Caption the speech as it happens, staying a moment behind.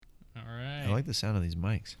like the sound of these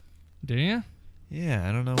mics. Do you? Yeah,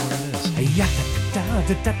 I don't know what it is.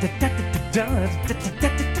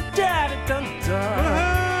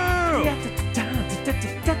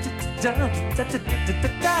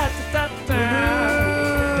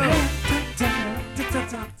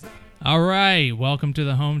 All right, welcome to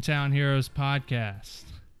the Hometown Heroes podcast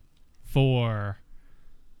for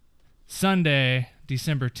Sunday,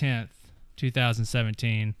 December 10th,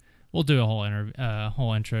 2017. We'll do a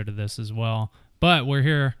whole intro to this as well, but we're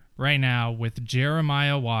here right now with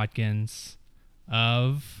Jeremiah Watkins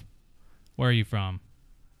of, where are you from?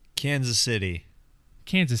 Kansas City.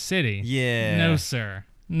 Kansas City? Yeah. No, sir.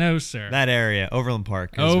 No, sir. That area, Overland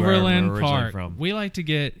Park. Is Overland where I'm originally Park. from. We like to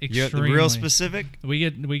get extremely... You're real specific? We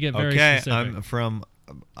get very specific.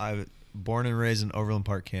 I'm born and raised in Overland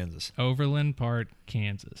Park, Kansas. Overland Park,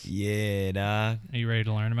 Kansas. Yeah, dog. Are you ready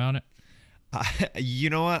to learn about it? You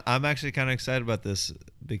know what? I'm actually kind of excited about this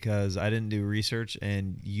because I didn't do research,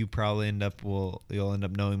 and you probably you'll end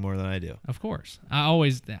up knowing more than I do. Of course. I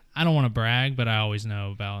don't want to brag, but I always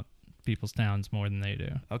know about people's towns more than they do.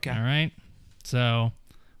 Okay. All right? So,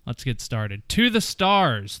 let's get started. To the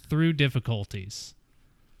stars through difficulties.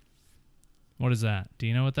 What is that? Do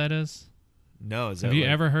you know what that is? No. Have you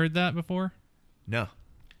ever heard that before? No.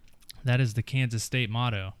 That is the Kansas State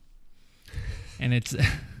motto. And it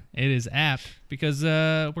is apt because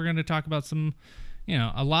we're going to talk about some,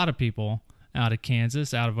 a lot of people out of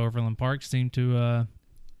Kansas, out of Overland Park, seem to,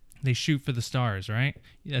 they shoot for the stars, right?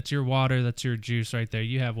 That's your water, that's your juice right there.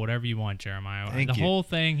 You have whatever you want, Jeremiah. Thank you. Whole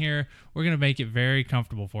thing here, we're going to make it very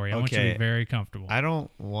comfortable for you. I want you to be very comfortable. I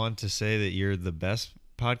don't want to say that you're the best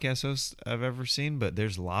podcast host I've ever seen, but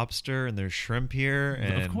there's lobster and there's shrimp here.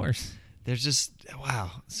 And of course. There's just,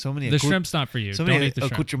 so many. The shrimp's not for you. So don't many eat the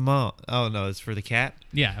shrimp. accoutrements. Oh, no, it's for the cat?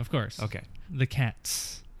 Yeah, of course. Okay. The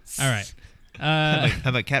cats. All right.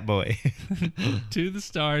 I'm a cat boy. To the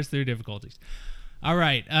stars through difficulties. All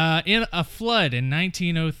right. In a flood in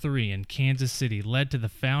 1903 in Kansas City led to the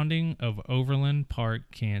founding of Overland Park,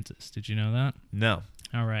 Kansas. Did you know that? No.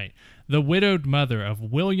 All right. The widowed mother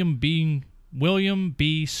of William B.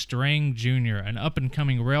 Strang Jr., an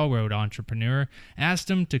up-and-coming railroad entrepreneur,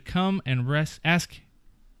 asked him to come and rescue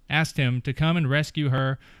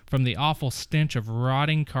her from the awful stench of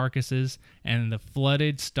rotting carcasses and the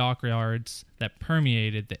flooded stockyards that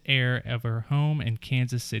permeated the air of her home in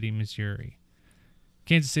Kansas City, Missouri.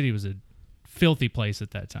 Kansas City was a filthy place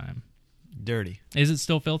at that time. Dirty. Is it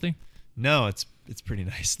still filthy? No, it's pretty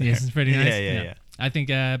nice there. Yes, it's pretty nice. Yeah. I think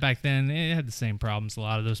back then it had the same problems a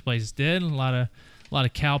lot of those places did. A lot of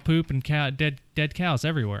cow poop and dead cows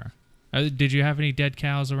everywhere. Did you have any dead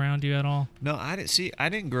cows around you at all? No, I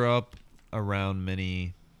didn't grow up around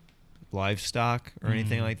many livestock or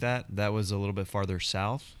anything like that. That was a little bit farther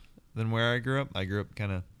south than where I grew up. I grew up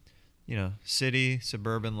kind of, city,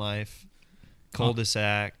 suburban life,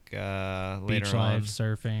 cul-de-sac, later beach on. life,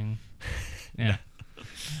 surfing. Yeah.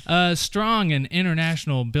 Strong and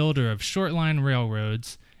international builder of short-line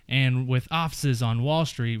railroads and with offices on Wall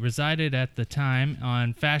Street, resided at the time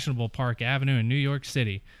on fashionable Park Avenue in New York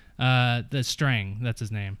City. The Strang, that's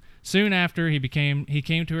his name. Soon after he came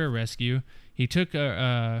to her rescue. He took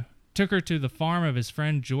her to the farm of his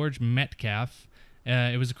friend George Metcalf.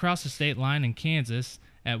 It was across the state line in Kansas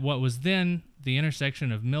at what was then the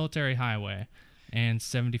intersection of Military Highway and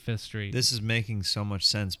 75th Street. This is making so much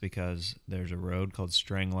sense because there's a road called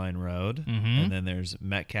Strangline Road, and then there's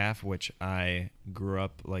Metcalf, which I grew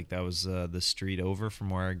up, that was the street over from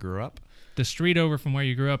where I grew up. The street over from where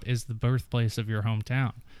you grew up is the birthplace of your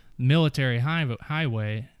hometown. Military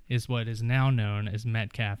Highway is what is now known as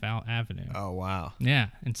Metcalf Avenue. Oh, wow. Yeah,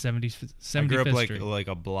 in 75th I grew up Street. like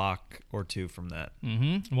a block or two from that.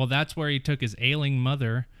 Mm-hmm. Well, that's where he took his ailing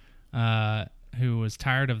mother, who was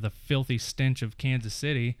tired of the filthy stench of Kansas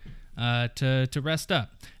City, to rest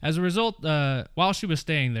up. As a result, while she was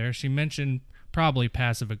staying there, she mentioned, probably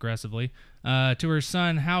passive-aggressively, to her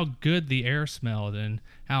son how good the air smelled and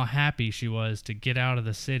how happy she was to get out of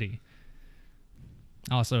the city.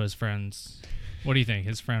 Also, his friends. What do you think?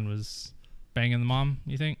 His friend was banging the mom,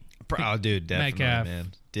 you think? Oh, dude, definitely, Metcalf.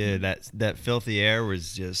 man. Dude, that filthy air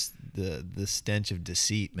was just the stench of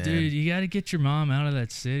deceit, man. Dude, you got to get your mom out of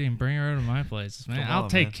that city and bring her over to my place, man. I'll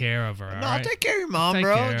take care of her. No, all I'll right? take care of your mom, Take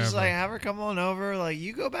bro. care Just of her. have her come on over.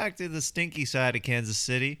 You go back to the stinky side of Kansas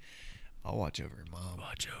City. I'll watch over your mom.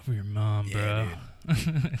 Watch over your mom, Yeah, bro.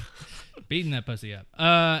 Beating that pussy up.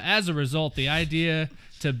 As a result, the idea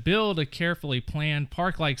to build a carefully planned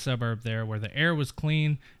park-like suburb there where the air was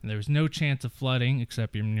clean and there was no chance of flooding,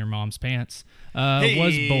 except in your mom's pants,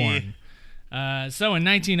 was born. So in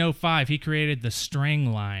 1905, he created the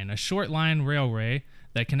Strang Line, a short line railway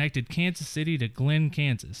that connected Kansas City to Glen,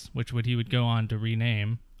 Kansas, which he would go on to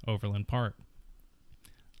rename Overland Park.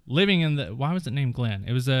 Living in the... Why was it named Glen?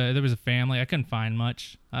 There was a family. I couldn't find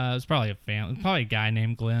much. It was probably a family. Probably a guy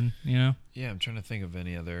named Glen, you know? Yeah, I'm trying to think of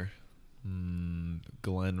any other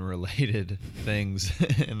Glen-related things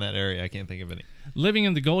in that area. I can't think of any. Living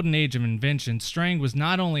in the golden age of invention, Strang was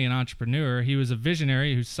not only an entrepreneur, he was a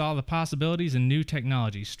visionary who saw the possibilities in new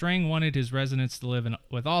technology. Strang wanted his residents to live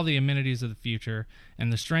with all the amenities of the future,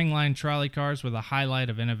 and the Strang Line trolley cars were the highlight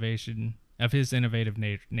of innovation of his innovative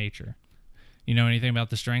nature. You know anything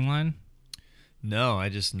about the Strang Line? No, I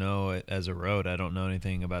just know it as a road. I don't know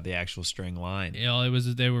anything about the actual Strang Line.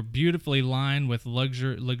 They were beautifully lined with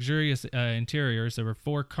luxurious interiors. There were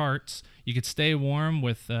 4 carts. You could stay warm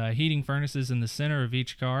with heating furnaces in the center of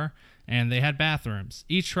each car, and they had bathrooms.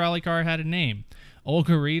 Each trolley car had a name: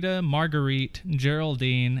 Olgarita, Marguerite,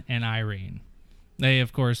 Geraldine, and Irene. They,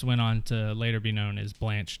 of course, went on to later be known as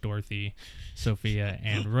Blanche, Dorothy, Sophia,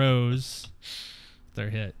 and Rose. Their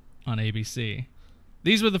hit on ABC.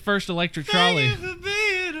 These were the first electric trolley. Thank you for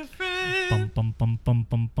being a friend. Bum bum bum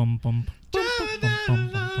bum bum bum bum.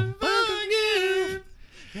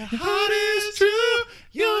 Your heart is true.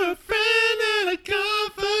 You're a friend and a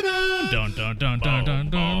confidant. Dun dun dun dun dun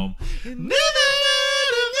dun.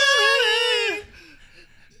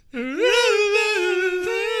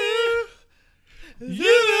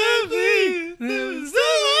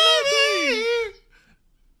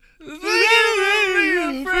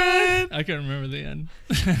 I can't remember the end.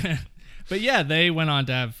 But yeah, they went on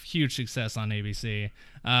to have huge success on ABC.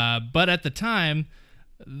 But at the time,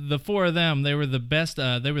 the 4 of them, they were the best.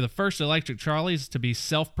 They were the first electric trolleys to be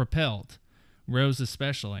self-propelled. Rose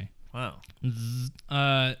especially. Wow.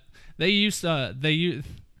 They used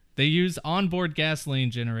onboard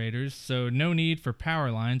gasoline generators, so no need for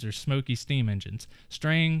power lines or smoky steam engines.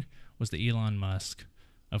 Strang was the Elon Musk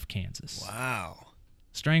of Kansas. Wow.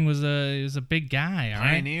 Strang was a big guy, all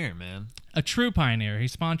right? Pioneer, man. A true pioneer. He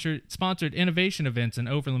sponsored innovation events in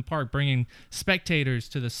Overland Park, bringing spectators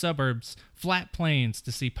to the suburbs' flat plains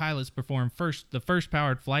to see pilots perform the first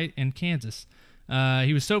powered flight in Kansas.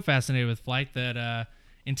 He was so fascinated with flight that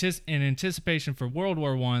in anticipation for World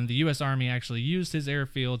War I, the U.S. Army actually used his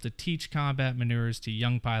airfield to teach combat maneuvers to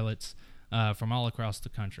young pilots from all across the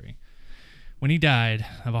country. When he died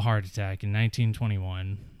of a heart attack in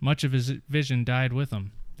 1921, much of his vision died with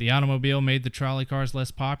him. The automobile made the trolley cars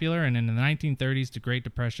less popular, and in the 1930s, the Great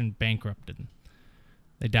Depression bankrupted them.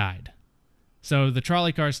 They died. So the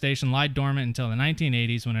trolley car station lied dormant until the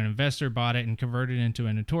 1980s when an investor bought it and converted it into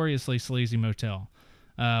a notoriously sleazy motel.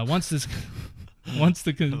 Once the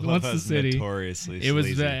city, notoriously it was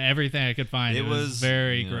sleazy. everything I could find. It was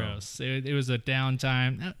very gross. Know. It was a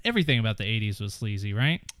downtime. Everything about the 80s was sleazy,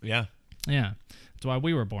 right? Yeah. Yeah, that's why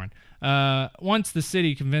we were born. Once the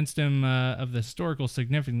city convinced him of the historical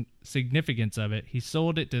significance of it, he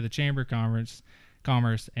sold it to the Chamber of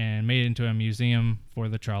Commerce and made it into a museum for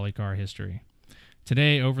the trolley car history.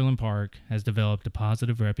 Today, Overland Park has developed a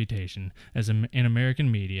positive reputation in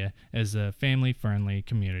American media as a family-friendly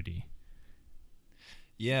community.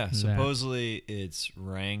 Yeah, supposedly it's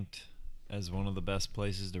ranked as one of the best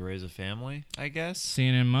places to raise a family, I guess.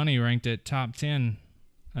 CNN Money ranked it top 10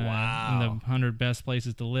 wow. in the 100 best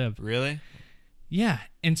places to live. Really? Yeah,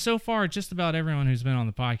 and so far, just about everyone who's been on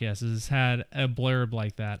the podcast has had a blurb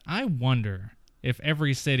like that. I wonder if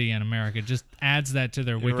every city in America just adds that to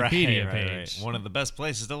their Wikipedia page. Right. One of the best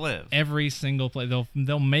places to live. Every single place.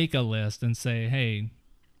 They'll make a list and say, hey,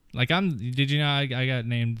 like did you know I got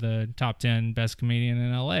named the top 10 best comedian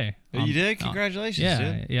in LA? You did? Congratulations,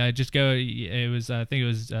 dude. Yeah, just go. It was, I think it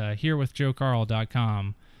was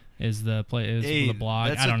herewithjoecarl.com. Is the the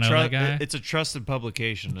blog. I don't know that guy. It's a trusted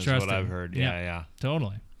publication is what I've heard. Yeah.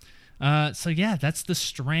 Totally. So yeah, that's the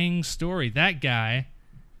Strang story. That guy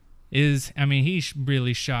is, I mean, he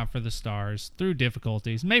really shot for the stars through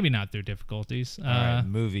difficulties. Maybe not through difficulties. All right,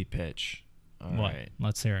 movie pitch. All right.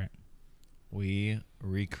 Let's hear it. We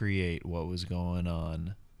recreate what was going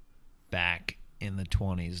on back in the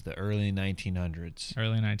 20s, the early 1900s.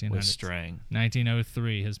 Early 1900s. With Strang.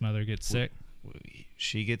 1903, his mother gets sick.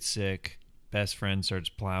 She gets sick. Best friend starts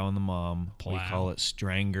plowing the mom. We call it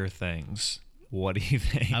Stranger Things. What do you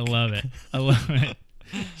think? I love it.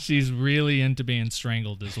 She's really into being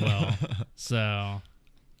strangled as well. So,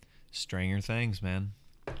 Stranger Things, man.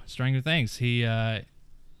 Stranger Things. He is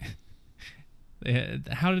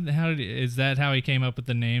that how he came up with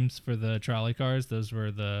the names for the trolley cars? Those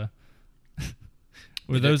were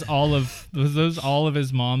those all of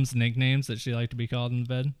his mom's nicknames that she liked to be called in the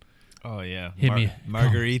bed? Oh yeah.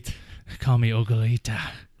 Marguerite. Call me Ogolita.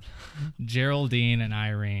 Geraldine and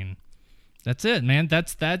Irene. That's it, man.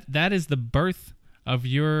 That is the birth of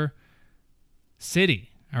your city.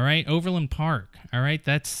 All right, Overland Park. All right,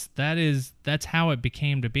 that's how it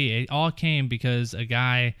became to be. It all came because a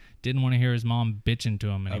guy didn't want to hear his mom bitching to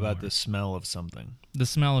him anymore. About the smell of something. The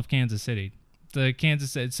smell of Kansas City.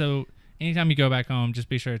 So anytime you go back home, just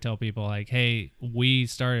be sure to tell people like, hey, we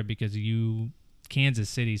started because Kansas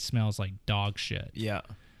City smells like dog shit. Yeah.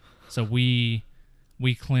 So we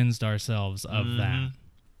cleansed ourselves of that.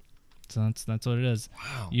 So that's what it is.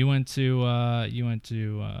 Wow. You went to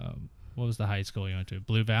what was the high school you went to?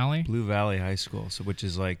 Blue Valley? Blue Valley High School, which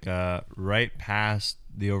is like right past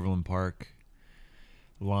the Overland Park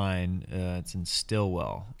line. It's in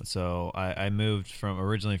Stillwell. So I moved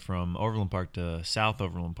originally from Overland Park to South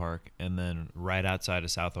Overland Park, and then right outside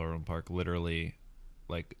of South Overland Park, literally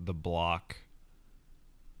like the block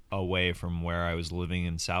away from where I was living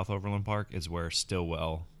in South Overland Park is where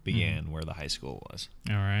Stillwell began, where the high school was.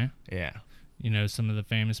 All right. Yeah. You know some of the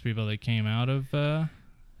famous people that came out of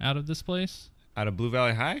this place? Out of Blue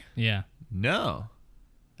Valley High? Yeah. No.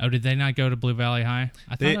 Oh, did they not go to Blue Valley High?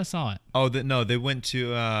 I thought I saw it. Oh, no, they went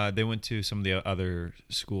to some of the other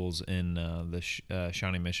schools in the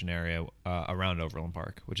Shawnee Mission area around Overland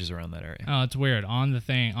Park, which is around that area. Oh, it's weird. On the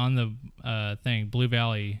thing, Blue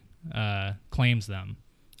Valley claims them.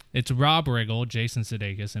 It's Rob Riggle, Jason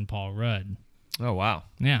Sudeikis, and Paul Rudd. Oh, wow.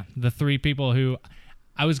 Yeah, the three people who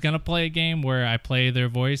I was gonna play a game where I play their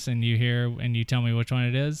voice and you tell me which one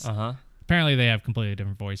it is. Uh-huh. Apparently they have completely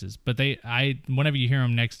different voices, but whenever you hear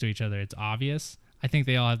them next to each other, it's obvious. I think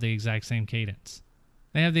they all have the exact same cadence.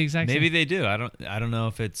 They have the exact maybe same. They do. I don't know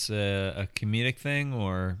if it's a comedic thing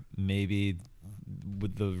or maybe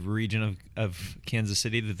with the region of Kansas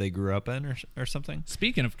City that they grew up in or something.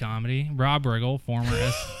 Speaking of comedy, Rob Riggle,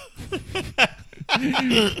 former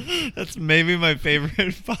That's maybe my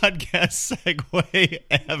favorite podcast segue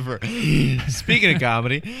ever. Speaking of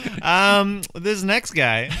comedy, this next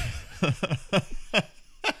guy.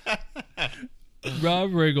 Rob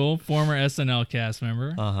Riggle, former SNL cast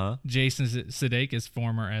member. Uh-huh. Jason Sudeikis,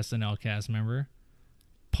 former SNL cast member.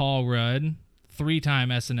 Paul Rudd, 3-time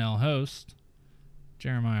SNL host.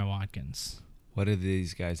 Jeremiah Watkins. What do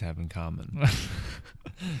these guys have in common?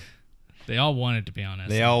 They all wanted to be on SNL.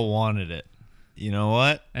 They all wanted it. You know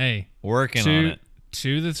what? Hey. Working on it.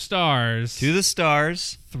 To the stars. To the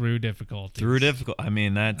stars. Through difficulties. I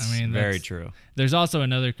mean, that's very true. There's also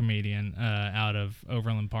another comedian out of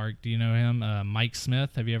Overland Park. Do you know him? Mike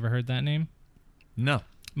Smith. Have you ever heard that name? No.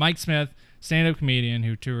 Mike Smith, stand-up comedian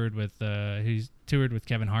who toured with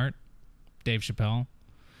Kevin Hart, Dave Chappelle,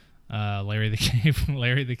 Larry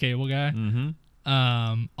the Cable Guy.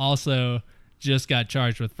 Mm-hmm. Also just got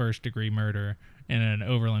charged with first-degree murder in an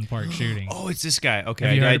Overland Park shooting. Oh, it's this guy. Okay.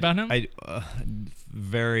 Have you heard about him?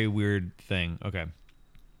 Very weird thing. Okay.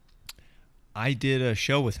 I did a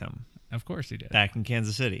show with him. Of course he did. Back in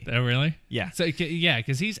Kansas City. Oh, really? Yeah. So yeah,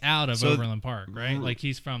 because he's out of Overland Park, right? Like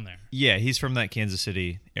he's from there. Yeah, he's from that Kansas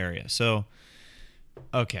City area. So,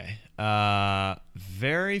 okay.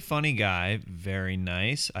 Very funny guy. Very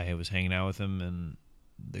nice. I was hanging out with him in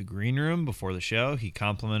the green room before the show. He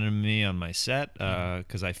complimented me on my set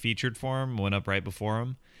because I featured for him, went up right before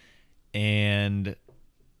him, and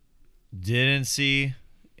didn't see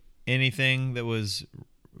anything that was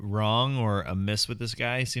wrong or amiss with this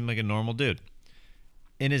guy. He seemed like a normal dude.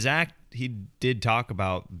 In his act, he did talk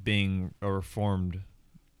about being a reformed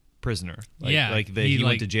prisoner. He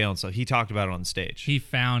went to jail and stuff. He talked about it on stage. He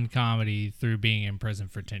found comedy through being in prison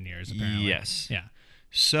for 10 years, apparently. Yes. Yeah.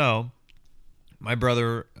 So my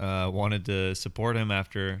brother wanted to support him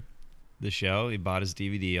after the show. He bought his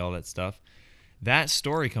DVD, all that stuff. That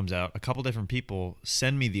story comes out. A couple different people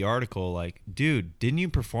send me the article like, dude, didn't you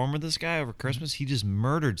perform with this guy over Christmas? He just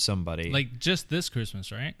murdered somebody. Like just this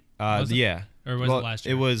Christmas, right? Yeah. Or was it last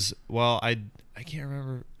year? It was, I can't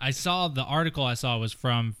remember. The article I saw was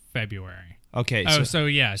from February. Okay. So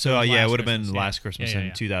it would have been last Christmas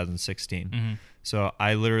in 2016. Mm-hmm. So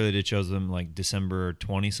I literally did shows them like December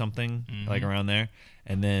 20-something, like around there.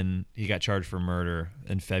 And then he got charged for murder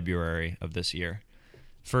in February of this year.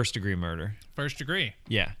 First degree murder. First degree.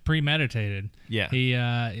 Yeah. Premeditated. Yeah. He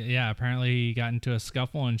apparently he got into a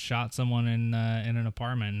scuffle and shot someone in an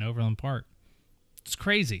apartment in Overland Park. It's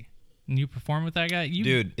crazy. And you perform with that guy?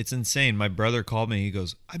 Dude, it's insane. My brother called me. He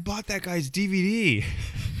goes, I bought that guy's DVD.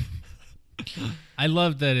 I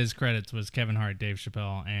love that his credits was Kevin Hart, Dave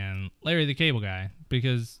Chappelle, and Larry the Cable Guy,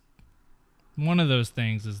 because one of those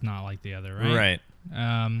things is not like the other, right?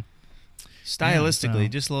 Right. Stylistically,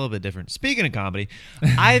 just a little bit different. Speaking of comedy,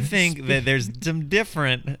 I think that there's some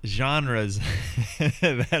different genres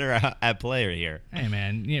that are at play here. Hey,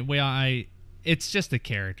 man. it's just a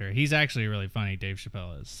character. He's actually really funny, Dave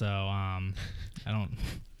Chappelle is. So I don't.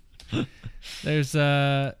 There's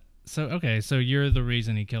so you're the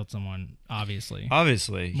reason he killed someone, obviously.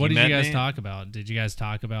 Obviously. What did you guys talk about? Did you guys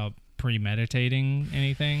talk about premeditating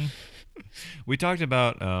anything? We talked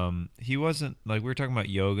about he wasn't like we were talking about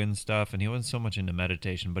yoga and stuff, and he wasn't so much into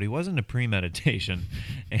meditation, but he was into premeditation,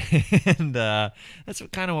 and that's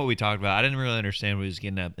kind of what we talked about. I didn't really understand what he was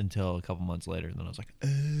getting at until a couple months later, and then I was like,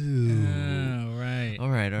 oh, right, all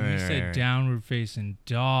right. When you said downward facing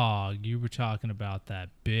dog, you were talking about that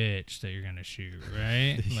bitch that you're gonna shoot,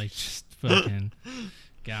 right? Like just fucking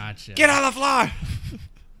gotcha. Get on the floor.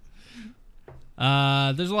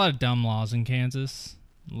 There's a lot of dumb laws in Kansas.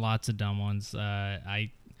 Lots of dumb ones. I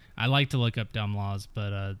like to look up dumb laws,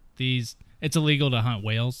 but it's illegal to hunt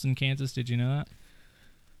whales in Kansas. Did you know that?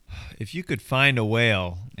 If you could find a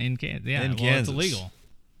whale in Kansas, Kansas. It's illegal.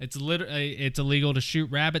 It's illegal to shoot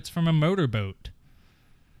rabbits from a motorboat.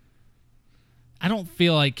 I don't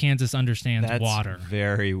feel like Kansas understands water.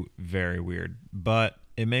 Very, very weird, but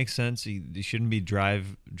it makes sense. You shouldn't be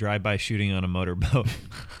drive-by shooting on a motorboat.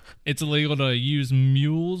 It's illegal to use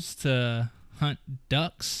mules to hunt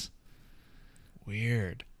ducks.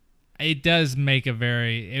 Weird. It does make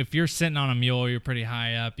if you're sitting on a mule, you're pretty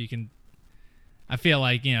high up, I feel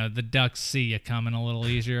like, the ducks see you coming a little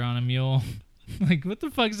easier on a mule. Like, what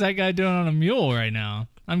the fuck is that guy doing on a mule right now?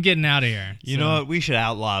 I'm getting out of here. You know what? We should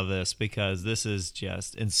outlaw this because this is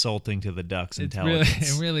just insulting to the ducks'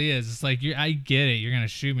 intelligence. It really is. It's like, I get it. You're going to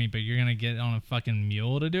shoot me, but you're going to get on a fucking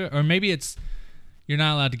mule to do it? Or maybe you're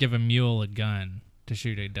not allowed to give a mule a gun to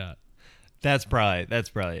shoot a duck. That's probably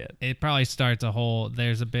it. It probably starts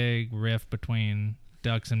there's a big rift between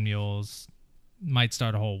ducks and mules. Might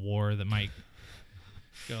start a whole war that might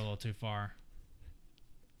go a little too far.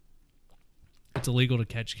 It's illegal to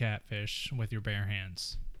catch catfish with your bare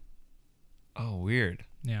hands. Oh, weird.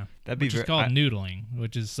 Yeah. Which is called noodling,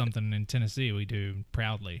 which is something in Tennessee we do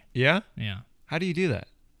proudly. Yeah? Yeah. How do you do that?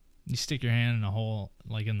 You stick your hand in a hole,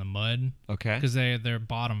 like in the mud. Okay. Because they're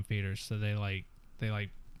bottom feeders, so they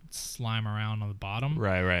slime around on the bottom.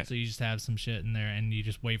 Right. So you just have some shit in there, and you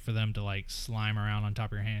just wait for them to like slime around on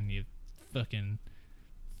top of your hand. And you fucking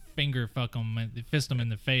fuck them, fist them in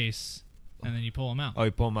the face, and then you pull them out. Oh,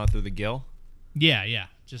 you pull them out through the gill? Yeah.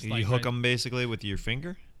 Just you hook them basically with your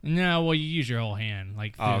finger? No, well, you use your whole hand,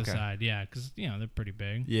 like through the side. Yeah, because they're pretty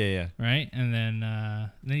big. Yeah. Right, and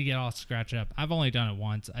then you get all scratched up. I've only done it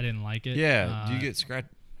once. I didn't like it. Yeah. Do you get scratched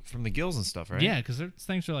from the gills and stuff, right? Yeah, because those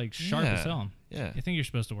things are like sharp as hell. Yeah. I think you're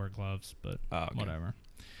supposed to wear gloves, but whatever.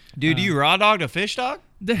 Dude, do you raw dog a fish dog?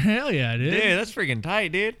 The hell yeah, dude. Dude, that's freaking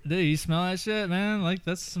tight, dude. Dude, you smell that shit, man? Like,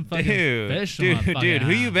 that's some fucking fish. Dude,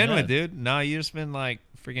 who you been with, dude? No, you just been like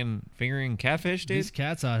freaking fingering catfish, dude? These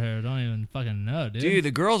cats out here don't even fucking know, dude. Dude,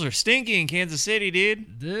 the girls are stinky in Kansas City,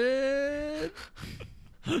 dude. Dude.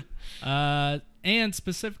 And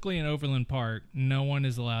specifically in Overland Park, no one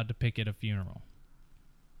is allowed to picket a funeral.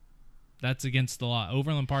 That's against the law.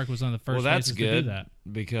 Overland Park was one of the first places to do that.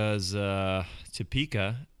 Because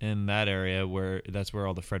Topeka in that area, that's where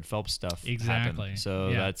all the Fred Phelps stuff happened.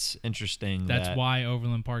 So that's interesting. That's why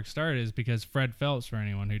Overland Park started, is because Fred Phelps, for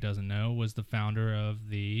anyone who doesn't know, was the founder of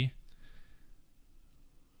the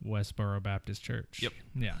Westboro Baptist Church. Yep.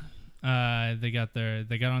 Yeah. They got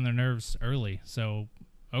on their nerves early, so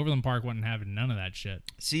Overland Park wasn't having none of that shit.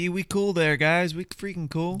 See, we cool there, guys. We freaking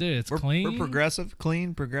cool. Dude, we're clean. We're progressive.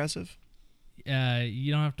 Clean, progressive.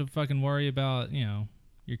 You don't have to fucking worry about,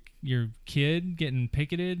 your kid getting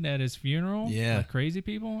picketed at his funeral. Yeah. Like crazy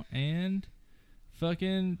people. And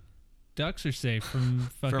fucking ducks are safe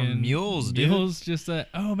from fucking from mules, dude. Mules just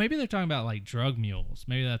maybe they're talking about like drug mules.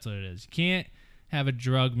 Maybe that's what it is. You can't have a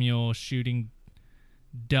drug mule shooting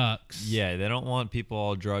ducks. Yeah, they don't want people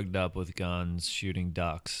all drugged up with guns shooting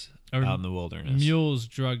ducks out in the wilderness. Mules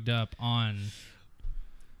drugged up on.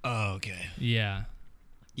 Oh, okay. Yeah.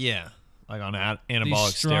 Yeah. Like on anabolic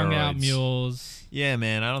These strung steroids. out mules. Yeah,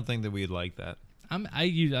 man. I don't think that we'd like that. I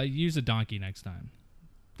use a donkey next time.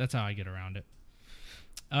 That's how I get around it.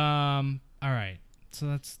 All right. So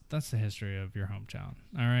that's the history of your hometown.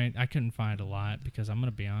 All right. I couldn't find a lot because I'm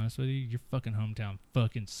gonna be honest with you. Your fucking hometown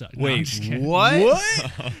fucking sucks. Wait, no, what?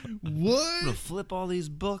 What? I'm gonna flip all these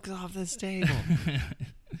books off this table.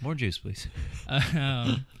 More juice, please.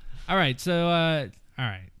 All right. So all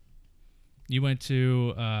right. You went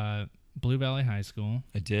to Blue Valley High School.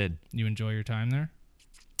 I did. You enjoy your time there?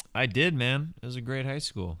 I did, man. It was a great high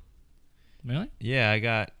school. Really?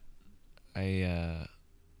 Yeah,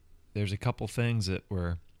 there's a couple things that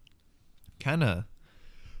were kind of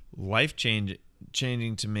life-changing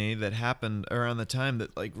to me that happened around the time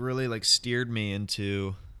that like really like steered me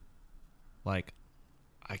into like,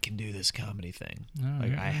 I can do this comedy thing. Oh,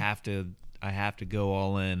 Like, yeah. I have to go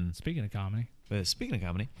all in. Speaking of comedy. But speaking of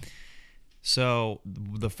comedy, so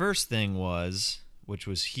the first thing was, which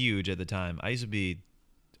was huge at the time, I used to be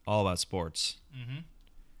all about sports. Mm-hmm.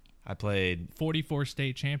 I played 44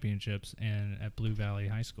 state championships at Blue Valley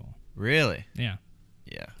High School. Really? Yeah.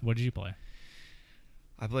 Yeah. What did you play?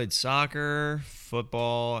 I played soccer,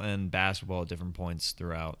 football, and basketball at different points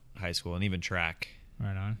throughout high school, and even track.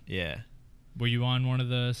 Right on. Yeah. Were you on one of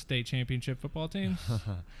the state championship football teams?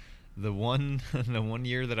 The one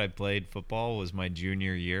year that I played football was my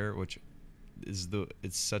junior year, which is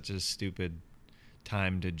it's such a stupid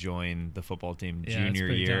time to join the football team junior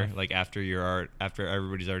year. Tough. Like after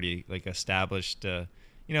everybody's already like established,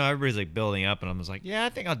 everybody's like building up, and I was like, yeah, I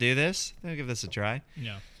think I'll do this. I'll give this a try.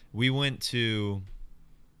 Yeah. We went to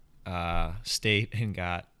state and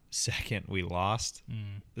got second. We lost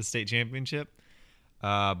the state championship,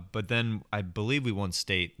 but then I believe we won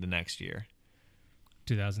state the next year.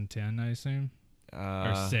 2010, I assume?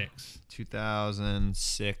 Or 6?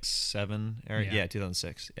 2006, 7. Yeah,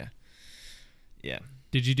 2006. Yeah. Yeah.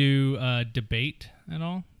 Did you do debate at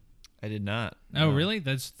all? I did not. Oh, No. really?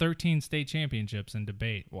 That's 13 state championships in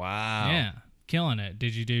debate. Wow. Yeah. Killing it.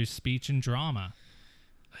 Did you do speech and drama?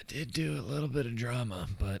 I did do a little bit of drama,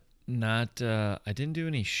 but not. I didn't do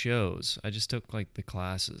any shows. I just took like the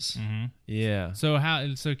classes. Mm-hmm. Yeah. So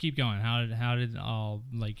keep going. How did all,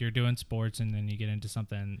 like, you're doing sports and then you get into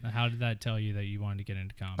something. How did that tell you that you wanted to get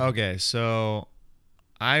into comedy? Okay, so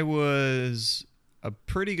I was a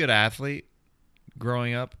pretty good athlete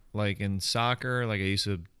growing up, like in soccer. Like I used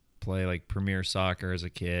to play like premier soccer as a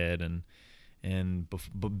kid,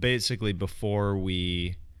 but basically before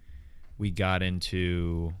we got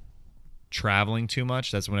into traveling too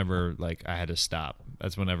much, that's whenever like I had to stop.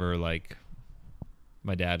 That's whenever like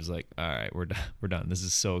my dad was like, all right, we're done. This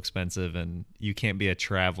is so expensive, and you can't be a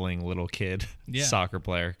traveling little kid soccer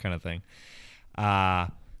player kind of thing.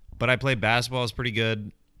 But I played basketball. I was pretty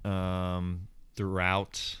good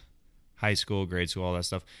throughout high school, grade school, all that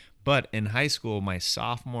stuff. But in high school, my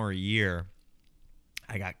sophomore year,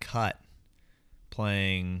 I got cut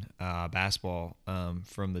playing basketball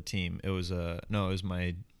from the team. It was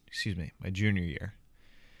my junior year,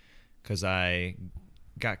 because I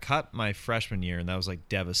got cut my freshman year, and that was like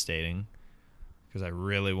devastating because I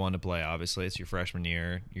really wanted to play. Obviously, it's your freshman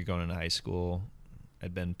year. You're going into high school.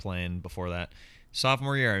 I'd been playing before that.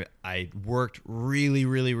 Sophomore year, I worked really,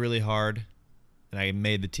 really, really hard, and I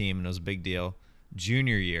made the team, and it was a big deal.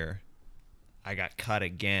 Junior year, I got cut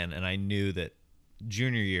again, and I knew that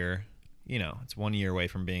junior year, it's 1 year away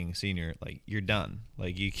from being a senior. Like, you're done.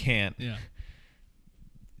 Like, you can't. Yeah.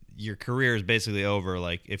 Your career is basically over.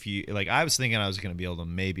 Like, if you like, I was thinking I was going to be able to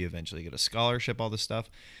maybe eventually get a scholarship, all this stuff.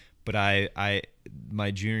 But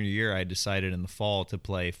my junior year, I decided in the fall to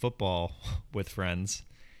play football with friends,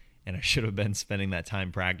 and I should have been spending that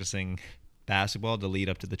time practicing basketball to lead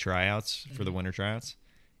up to the tryouts for the winter tryouts.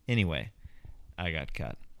 Anyway, I got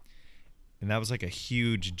cut. And that was like a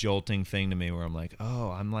huge jolting thing to me, where I'm like, oh,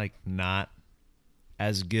 I'm like not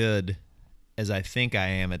as good as I think I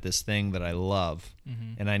am at this thing that I love.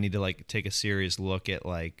 Mm-hmm. And I need to like take a serious look at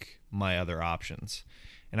like my other options.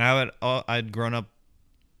 And I'd grown up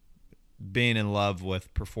being in love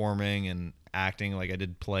with performing and acting. Like I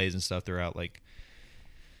did plays and stuff throughout like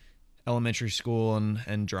elementary school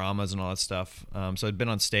and dramas and all that stuff. So I'd been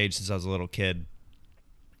on stage since I was a little kid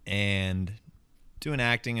and doing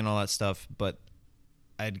acting and all that stuff, but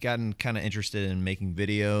I'd gotten kind of interested in making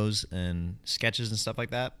videos and sketches and stuff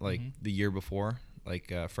like that, like the year before,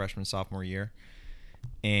 like freshman, sophomore year,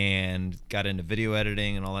 and got into video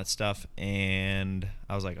editing and all that stuff. And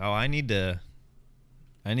I was like, oh, I need to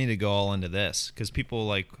go all into this, because people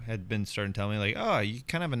like had been starting to tell me like, oh, you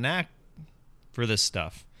kind of have a knack for this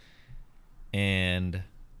stuff. And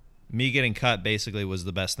me getting cut basically was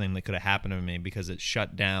the best thing that could have happened to me, because it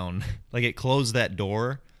shut down, like it closed that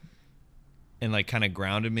door and like kind of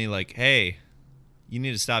grounded me like, hey, you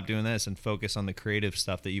need to stop doing this and focus on the creative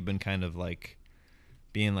stuff that you've been kind of like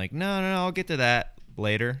being like, no, I'll get to that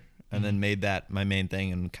later. And then made that my main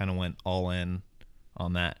thing and kind of went all in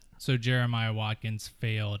on that. So Jeremiah Watkins,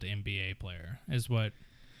 failed NBA player, is what.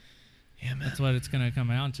 Yeah, man. That's what it's going to come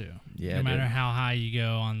down to. Yeah, no matter dude. how high you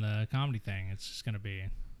go on the comedy thing, it's just going to be.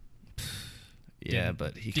 Yeah,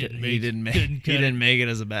 but he didn't didn't make it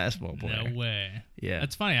as a basketball player. No way. Yeah,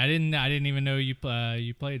 That's funny. I didn't even know you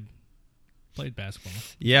played basketball.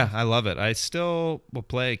 Yeah, I love it. I still will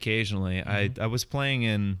play occasionally. I was playing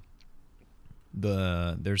in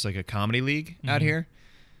there's like a comedy league out here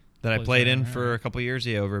that I played in for a couple of years.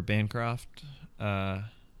 Yeah, over at Bancroft. Is that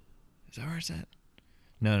where it's at?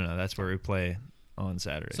 No. That's where we play on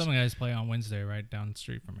Saturdays. Some guys play on Wednesday right down the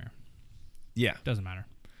street from here. Yeah. Doesn't matter.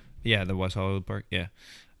 Yeah, the West Hollywood Park. Yeah.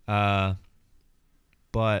 But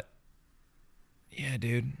yeah,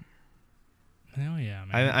 dude. Hell yeah,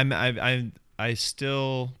 man. I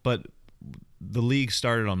still, but the league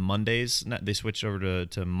started on Mondays. They switched over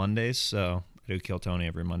to Mondays, so I do Kill Tony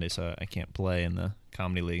every Monday, so I can't play in the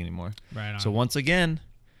comedy league anymore. Right on. So once again,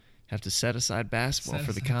 have to set aside basketball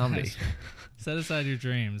for the comedy. Set aside your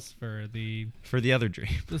dreams for the other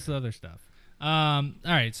dream. This other stuff. All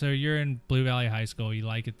right, so you're in Blue Valley High School. You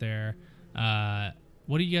like it there.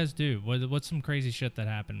 What do you guys do? What's some crazy shit that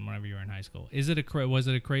happened whenever you were in high school? Was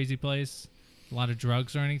it a crazy place? A lot of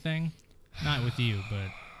drugs or anything? Not with you, but...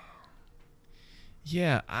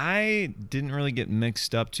 Yeah, I didn't really get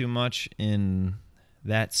mixed up too much in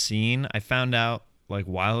that scene. I found out, like,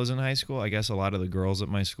 while I was in high school, I guess a lot of the girls at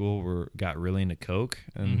my school got really into coke,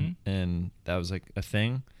 and that was, like, a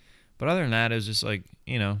thing. But other than that, it was just, like,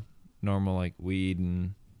 normal, like, weed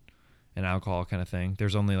and alcohol kind of thing.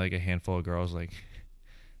 There's only, like, a handful of girls, like,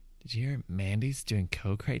 did you hear Mandy's doing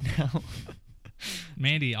coke right now?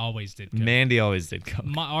 Mandy always did coke. Mandy always did coke.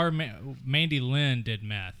 Mandy Lynn did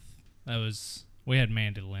meth. We had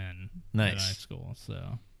Mandy Lynn nice. At high school,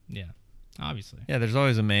 so yeah, obviously. Yeah, there's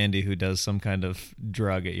always a Mandy who does some kind of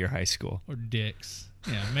drug at your high school. Or dicks.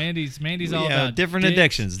 Yeah, Mandy's all about different dicks,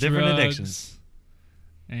 addictions. drugs, Different addictions.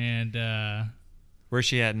 And where's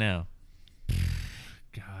she at now?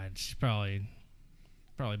 God, she's probably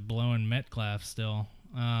blowing Metcalf still.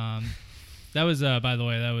 That was by the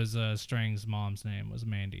way, that was Strang's mom's name was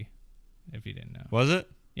Mandy. If you didn't know. Was it?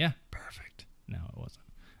 Yeah. Perfect. No, it wasn't.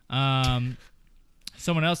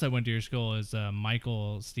 Someone else that went to your school is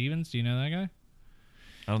Michael Stevens. Do you know that guy?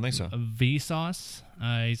 I don't think so. Vsauce.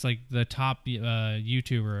 He's like the top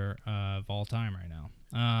YouTuber of all time right now.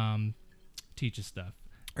 Teaches stuff.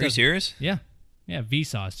 Are you serious? Yeah. Yeah,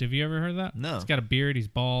 Vsauce. Have you ever heard of that? No. He's got a beard. He's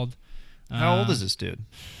bald. How old is this dude?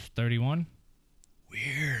 31.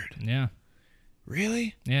 Weird. Yeah.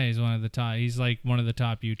 Really? Yeah, he's one of the top. He's like one of the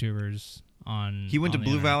top YouTubers on. He went to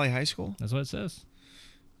Blue internet. Valley High School? That's what it says.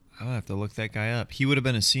 I'll have to look that guy up. He would have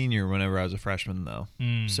been a senior whenever I was a freshman, though.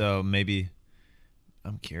 So maybe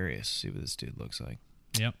I'm curious to see what this dude looks like.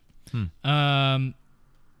 Yep.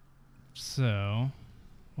 So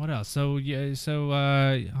what else? So yeah. So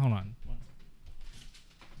hold on.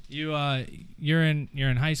 You're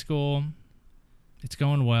in high school. It's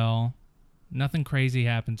going well. Nothing crazy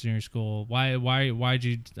happens in your school. Where'd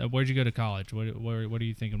you go to college? What are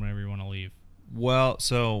you thinking whenever you want to leave? Well,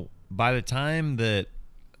 so by the time that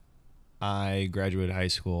I graduated high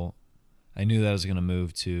school, I knew that I was going to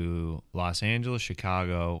move to Los Angeles,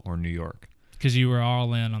 Chicago, or New York. Because you were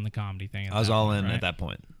all in on the comedy thing. I was all in at that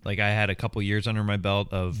point. Like, I had a couple years under my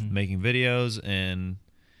belt of making videos, and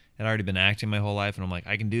had already been acting my whole life, and I'm like,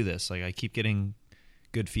 I can do this. Like, I keep getting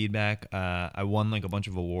good feedback. I won like a bunch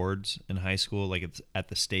of awards in high school, like it's at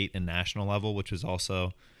the state and national level, which was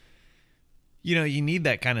also, you need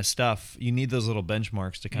that kind of stuff. You need those little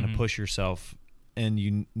benchmarks to kind of push yourself, and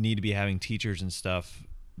you need to be having teachers and stuff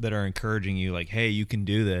that are encouraging you, like, hey, you can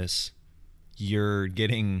do this. You're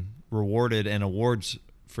getting rewarded and awards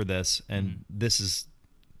for this, and this is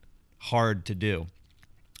hard to do.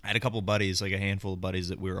 I had a couple buddies, like a handful of buddies,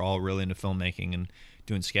 that we were all really into filmmaking and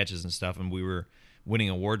doing sketches and stuff, and we were winning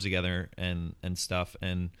awards together and stuff.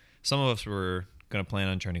 And some of us were going to plan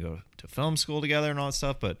on trying to go to film school together and all that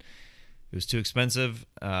stuff, but it was too expensive.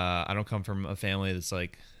 I don't come from a family that's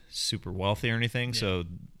like super wealthy or anything. Yeah. So,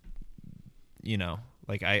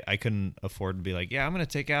 like I couldn't afford to be like, yeah, I'm going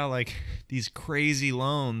to take out like these crazy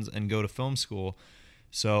loans and go to film school.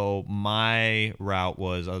 So my route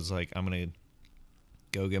was, I was like, I'm going to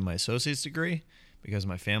go get my associate's degree because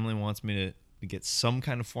my family wants me to get some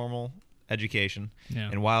kind of formal education. Yeah.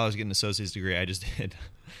 And while I was getting an associate's degree, I just did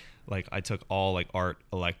like, I took all like art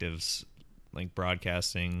electives, like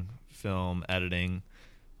broadcasting, film, editing,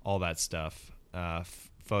 all that stuff.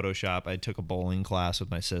 Photoshop. I took a bowling class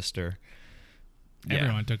with my sister.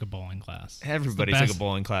 Everyone took a bowling class. Everybody took a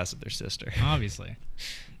bowling class with their sister. Obviously.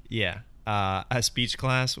 Yeah. A speech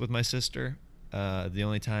class with my sister. The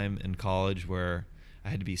only time in college where I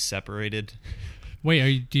had to be separated.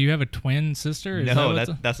 Wait, do you have a twin sister? No,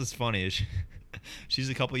 that's what's funny. Is she's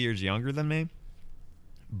a couple years younger than me.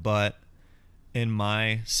 But in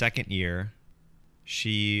my second year,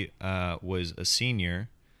 she was a senior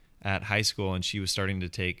at high school, and she was starting to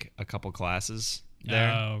take a couple classes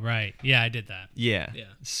there. Oh, right. Yeah, I did that. Yeah.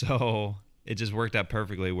 So it just worked out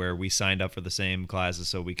perfectly where we signed up for the same classes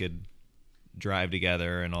so we could drive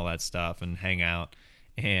together and all that stuff and hang out.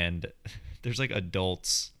 And there's like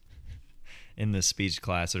adults in this speech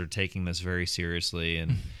class that are taking this very seriously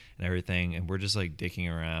and everything, and we're just like dicking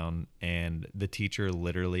around, and the teacher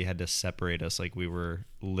literally had to separate us like we were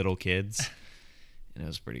little kids. And it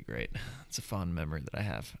was pretty great. It's a fond memory that I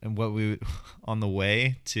have. And what we would, on the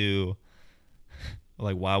way to,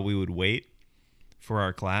 like while we would wait for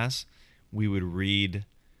our class, we would read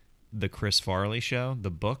the Chris Farley show, the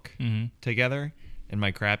book, together in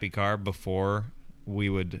my crappy car before we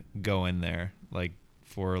would go in there, like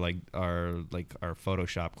for like our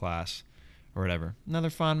Photoshop class or whatever. Another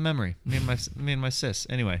fond memory. Me and my sis.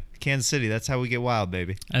 Anyway, Kansas City. That's how we get wild,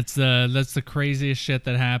 baby. That's the craziest shit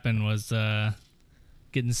that happened was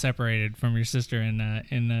getting separated from your sister in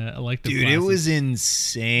elective Dude, classes. it was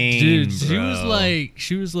insane. Dude, bro.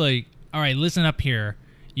 she was like, all right, listen up here.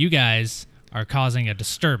 You guys are causing a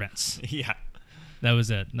disturbance. Yeah. That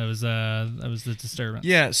was it. That was the disturbance.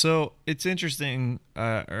 Yeah, so it's interesting,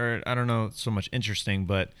 or I don't know so much interesting,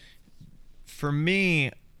 but for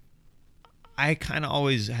me, I kind of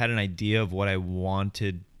always had an idea of what I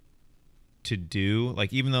wanted to do.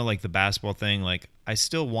 Like, even though, like, the basketball thing, like, I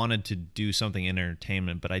still wanted to do something in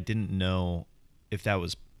entertainment, but I didn't know if that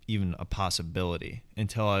was even a possibility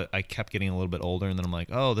until I kept getting a little bit older, and then I'm like,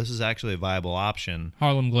 oh, this is actually a viable option.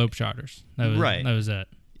 Harlem Globetrotters. That was it.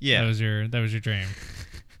 Yeah. That was your dream.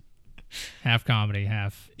 Half comedy,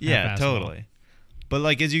 half basketball. Totally. But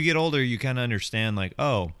like as you get older, you kind of understand like,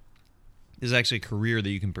 oh, this is actually a career that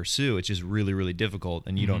you can pursue. It's just really, really difficult,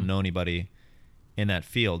 and you don't know anybody in that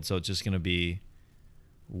field, so it's just going to be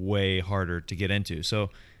way harder to get into. So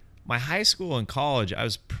my high school and college, I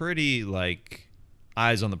was pretty like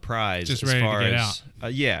eyes on the prize. Just as ready far to get as,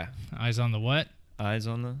 out. Yeah. Eyes on the what? Eyes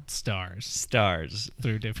on the Stars.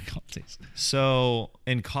 Through difficulties. So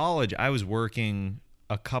in college, I was working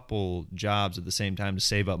a couple jobs at the same time to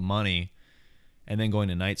save up money, and then going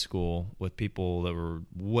to night school with people that were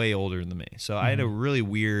way older than me. So I had a really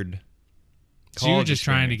weird college So you were just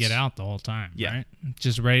trying to experience. get out the whole time, Yeah. right?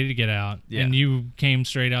 Just ready to get out. Yeah. And you came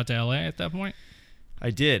straight out to L.A. at that point?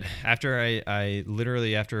 I did. After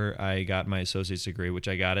after I got my associate's degree, which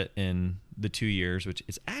I got it in the 2 years, which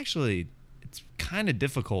is actually, it's kind of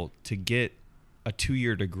difficult to get a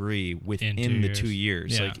 2-year degree within the 2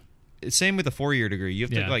 years. Yeah. Like, same with a 4-year degree. You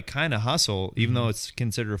have to like kind of hustle, even though it's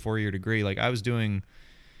considered a 4-year degree. Like I was doing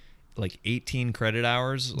like 18 credit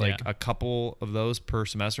hours, like a couple of those per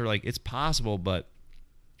semester. Like it's possible, but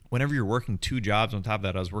whenever you're working 2 jobs on top of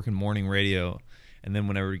that, I was working morning radio, and then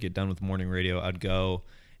whenever we get done with morning radio, I'd go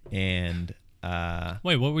and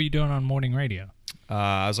Wait, what were you doing on morning radio?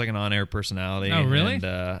 I was like an on-air personality. Oh, really?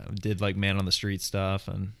 And did like man on the street stuff.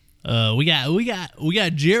 And We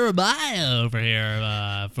got Jeremiah over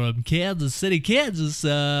here from Kansas City, Kansas.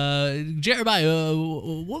 Jeremiah,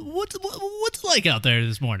 what's it like out there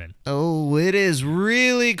this morning? oh, it is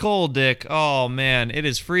really cold, Dick. Oh man, it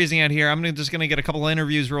is freezing out here. I'm just gonna get a couple of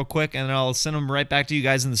interviews real quick, and then I'll send them right back to you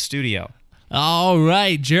guys in the studio. All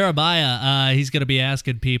right, Jeremiah. He's going to be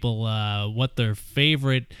asking people what their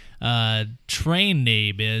favorite train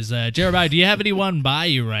name is. Jeremiah, do you have anyone by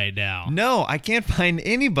you right now? No, I can't find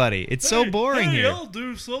anybody. It's so boring here. I'll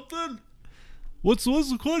do something. What's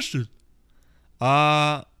the question?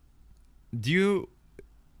 Do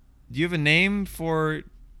you have a name for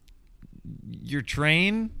your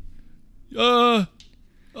train?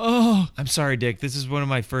 I'm sorry, Dick. This is one of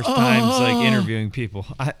my first times like interviewing people.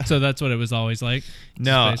 So that's what it was always like?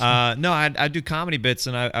 No, I'd do comedy bits,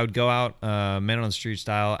 and I would go out, man on the street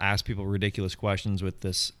style, ask people ridiculous questions with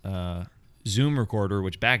this Zoom recorder,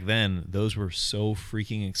 which back then those were so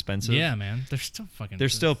freaking expensive. Yeah, man. They're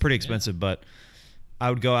still pretty expensive, but I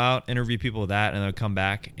would go out, interview people with that, and I'd come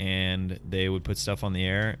back, and they would put stuff on the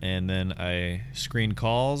air, and then I screened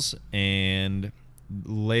calls, and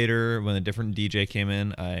later when a different DJ came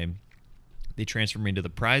in, they transferred me to the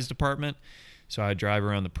prize department. So I'd drive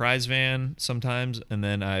around the prize van sometimes, and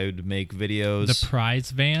then I would make videos. The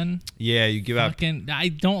prize van? Yeah, you give out. I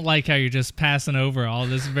don't like how you're just passing over all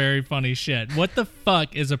this very funny shit. What the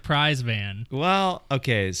fuck is a prize van? Well,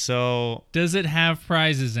 okay, so Does it have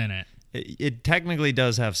prizes in it? it technically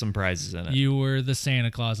does have some prizes in it. You were the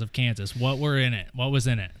Santa Claus of Kansas. What were in it? What was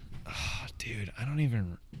in it? Oh, dude, I don't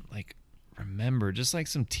even remember. Just like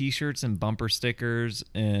some T-shirts and bumper stickers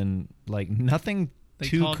and like nothing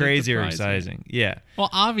too crazy or exciting. Yeah. Well,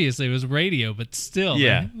 obviously it was radio, but still.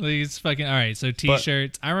 Yeah. Man, like it's fucking all right. So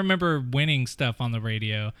T-shirts. I remember winning stuff on the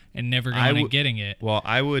radio and never going and getting it. Well,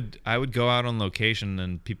 I would go out on location,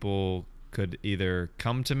 and people could either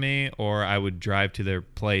come to me or I would drive to their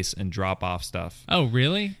place and drop off stuff. Oh,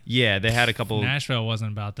 really? Yeah, they had a couple. Nashville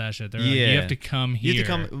wasn't about that shit. They're like, you have to come here. You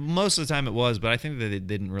have to come. Most of the time it was, but I think that they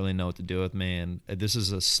didn't really know what to do with me, and this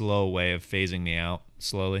is a slow way of phasing me out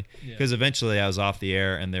slowly. Because eventually I was off the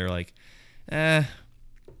air, and they're like,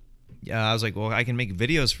 Yeah, I was like, well, I can make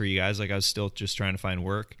videos for you guys. Like, I was still just trying to find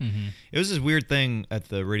work. Mm-hmm. It was this weird thing at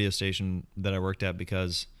the radio station that I worked at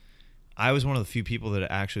because I was one of the few people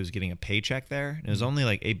that actually was getting a paycheck there. And it was only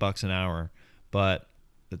like $8 an hour, but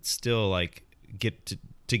it's still like get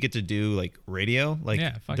to do like radio. Like,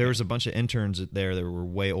 there was a bunch of interns there that were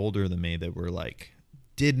way older than me that were like,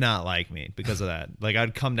 did not like me because of that. Like,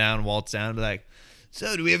 I'd come down, waltz down, and be like,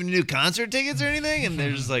 so do we have any new concert tickets or anything? And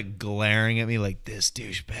they're just like glaring at me like, this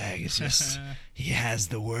douchebag is just, he has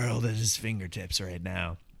the world at his fingertips right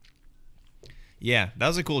now. Yeah, that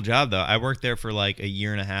was a cool job though. I worked there for like a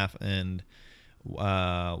year and a half, and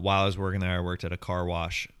while I was working there, I worked at a car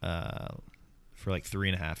wash for like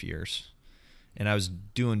 3.5 years. And I was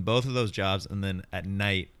doing both of those jobs, and then at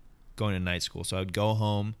night going to night school. So I would go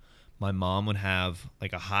home, my mom would have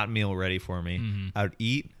like a hot meal ready for me. Mm-hmm. I would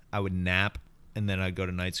eat, I would nap, and then I'd go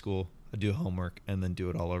to night school, I'd do homework, and then do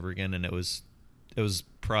it all over again. And it was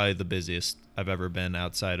probably the busiest I've ever been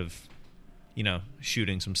outside of,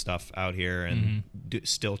 shooting some stuff out here and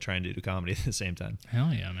still trying to do comedy at the same time.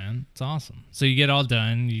 Hell yeah, man. It's awesome. So you get all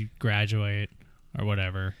done, you graduate or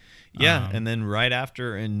whatever. Yeah, and then right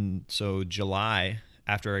after, so July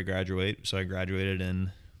after I graduate, so I graduated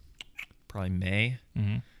in probably May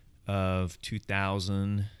of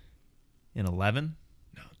 2011.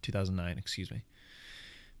 2009, excuse me.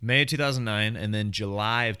 May of 2009, and then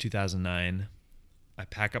July of 2009, I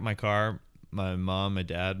pack up my car. My mom, my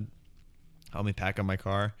dad helped me pack up my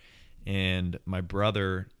car, and my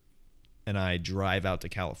brother and I drive out to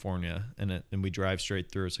California, and we drive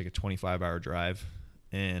straight through. It's like a 25-hour drive,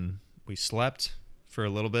 and we slept for a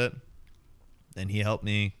little bit. Then he helped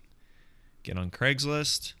me get on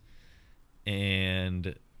Craigslist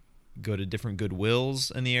and go to different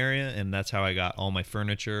Goodwills in the area, and that's how I got all my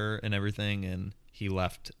furniture and everything. And he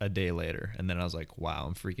left a day later, and then I was like, wow,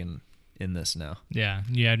 I'm freaking in this now. Yeah,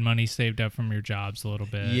 you had money saved up from your jobs a little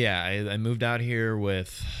bit. Yeah, I moved out here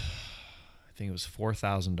with, I think it was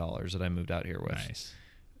 $4,000 that I moved out here with.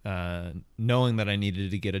 Nice. Knowing that I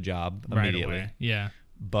needed to get a job immediately. Right away. Yeah.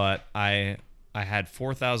 But I had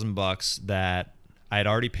 $4,000 that I had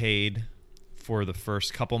already paid for the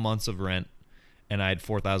first couple months of rent, and I had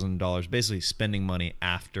 $4,000 basically spending money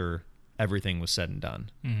after everything was said and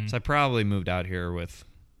done. Mm-hmm. So I probably moved out here with,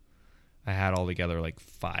 I had altogether like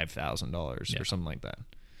 $5,000 or something like that.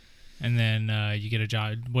 And then you get a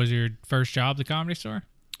job. Was your first job the Comedy Store?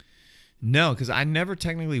 No, because I never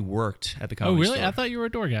technically worked at the Comedy Store. Oh, really? I thought you were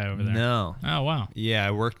a door guy over there. No. Oh, wow. Yeah,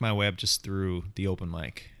 I worked my way up just through the open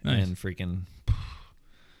mic and freaking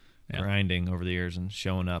grinding over the years and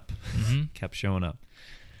showing up. Mm-hmm. Kept showing up.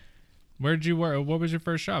 Where did you work? What was your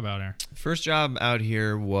first job out there? First job out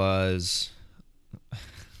here was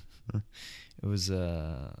it was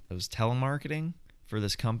telemarketing for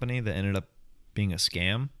this company that ended up being a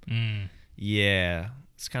scam. Yeah,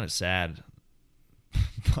 it's kind of sad,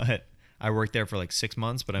 but I worked there for like 6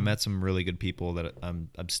 months. But I met some really good people that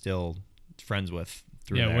I'm still friends with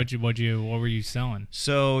through there. What were you selling?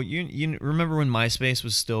 So you remember when MySpace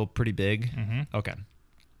was still pretty big? Mm-hmm. Okay,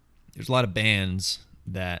 there's a lot of bands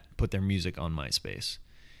that put their music on MySpace.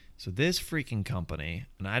 So this freaking company,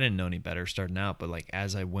 and I didn't know any better starting out, but like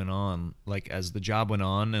as I went on, like as the job went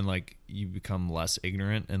on, and like you become less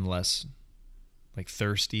ignorant and less like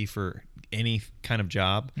thirsty for any kind of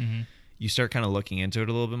job, you start kind of looking into it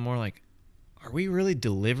a little bit more. Like, are we really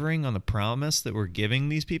delivering on the promise that we're giving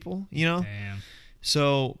these people? Damn.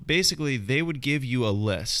 So basically, they would give you a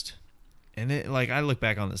list, and it, like I look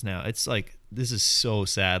back on this now, it's like this is so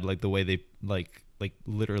sad. Like the way they like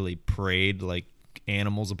literally preyed like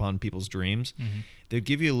animals upon people's dreams. They'd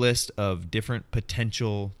give you a list of different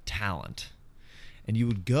potential talent, and you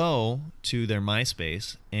would go to their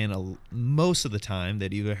MySpace, and most of the time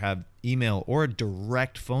they'd either have email or a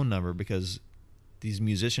direct phone number, because these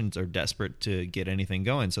musicians are desperate to get anything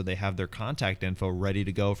going, so they have their contact info ready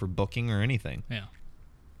to go for booking or anything. Yeah.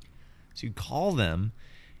 So you call them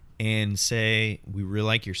and say, we really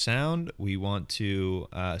like your sound. We want to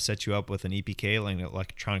set you up with an EPK, like an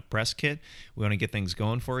electronic press kit. We want to get things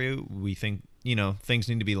going for you. We think, things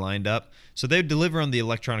need to be lined up. So they deliver on the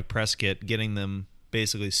electronic press kit, getting them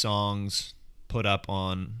basically songs put up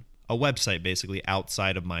on a website basically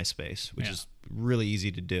outside of MySpace, which is really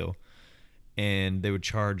easy to do. And they would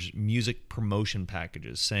charge music promotion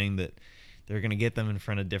packages, saying that they're going to get them in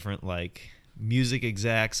front of different like music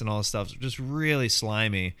execs and all this stuff. Just really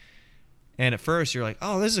slimy. And at first you're like,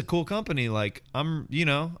 oh, this is a cool company. Like I'm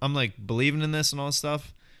like believing in this and all this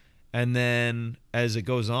stuff. And then as it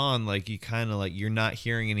goes on, like you kind of like, you're not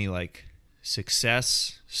hearing any like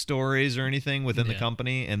success stories or anything within the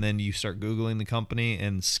company. And then you start Googling the company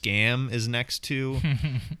and scam is next to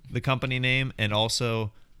the company name. And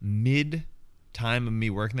also mid time of me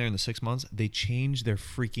working there in the 6 months, they changed their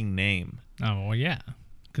freaking name. Oh, well, yeah.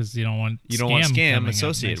 Because you don't want scam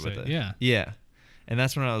associated with it. Yeah. Yeah. And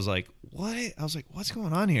that's when I was like, what? I was like, what's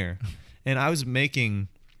going on here? And I was making,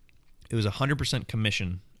 it was 100%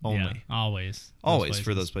 commission only. Yeah, always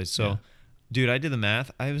for those places. So, dude, I did the math.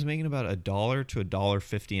 I was making about $1 to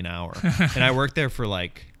 $1.50 an hour. And I worked there for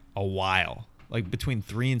like a while. Like between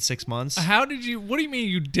 3 and 6 months. What do you mean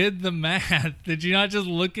you did the math? Did you not just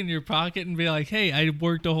look in your pocket and be like, hey, I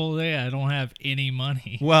worked a whole day. I don't have any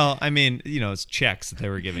money. Well, I mean, it's checks that they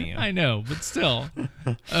were giving you. I know, but still.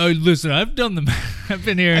 Oh, listen, I've done the math. I've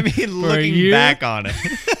been here I mean, for looking a year. Back on it.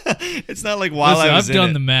 It's not like while I was I've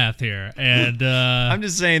done the math here. And I'm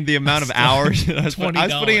just saying the amount of hours. I was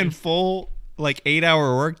putting in full, like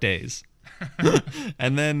 8-hour work days.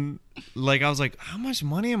 And then like I was like, how much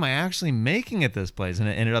money am I actually making at this place? And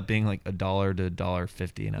it ended up being like $1 to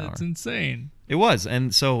 $1.50 an hour. That's insane. It was.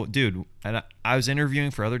 And so, dude, I was interviewing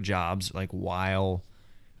for other jobs like while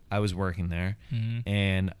I was working there,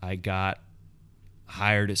 and I got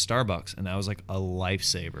hired at Starbucks, and that was like a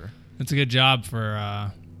lifesaver. That's a good job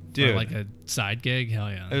for dude, like a side gig. Hell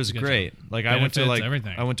yeah, it was great. Job. Like Benefits, I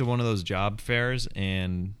everything. went to one of those job fairs,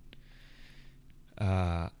 and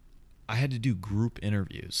I had to do group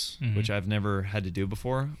interviews, which I've never had to do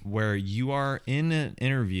before, where you are in an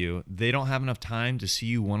interview, they don't have enough time to see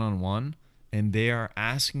you one-on-one, and they are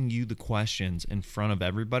asking you the questions in front of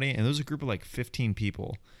everybody, and there's a group of like 15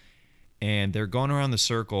 people, and they're going around the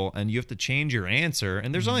circle, and you have to change your answer,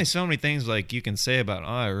 and there's only so many things like you can say about, oh,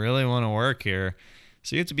 I really want to work here,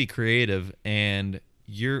 so you have to be creative, and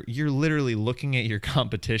you're literally looking at your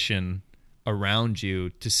competition around you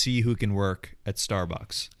to see who can work at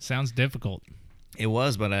Starbucks. Sounds difficult. It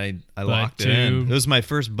was, but I locked it in. It was my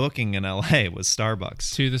first booking in LA was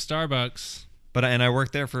Starbucks. To the Starbucks. But I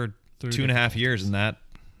worked there for 2.5 years, and that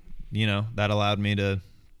allowed me to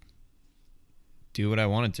do what I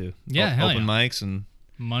wanted to. Yeah, open mics and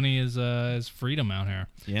money is freedom out here.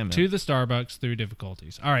 Yeah, man. To the Starbucks through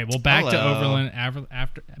difficulties. All right, well back to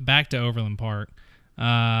Overland Park.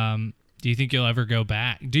 Do you think you'll ever go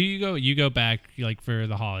back? You go back like for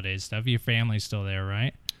the holidays stuff? Your family's still there,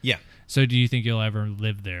 right? Yeah. So do you think you'll ever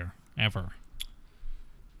live there ever?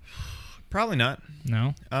 Probably not.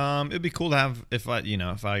 No. It'd be cool to have if I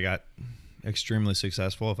got extremely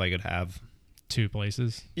successful, if I could have 2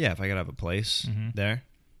 places. Yeah, if I could have a place there,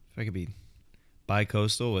 if I could be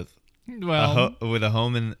bi-coastal with a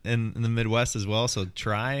home in the Midwest as well. So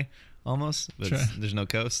almost, but there's no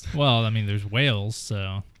coast. Well, I mean, there's whales,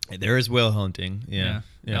 so. There is whale hunting, yeah.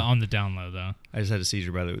 On the down low, though. I just had a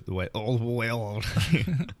seizure by the whale. What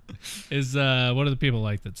are the people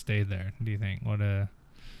like that stayed there? Do you think? The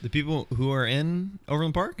people who are in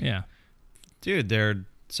Overland Park? Yeah, dude, they're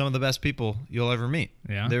some of the best people you'll ever meet.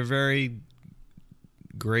 Yeah, they're very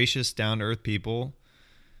gracious, down to earth people.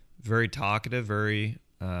 Very talkative, very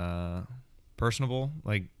personable.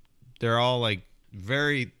 Like they're all like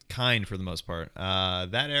very kind for the most part.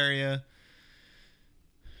 That area.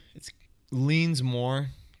 Leans more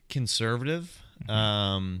conservative.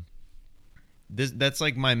 That's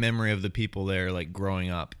like my memory of the people there, like growing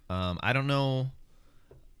up. I don't know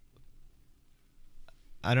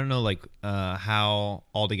like how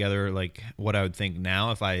altogether like what I would think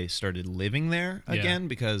now if I started living there again,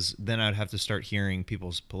 because then I'd have to start hearing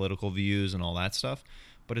people's political views and all that stuff.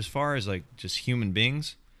 But as far as like just human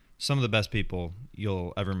beings, some of the best people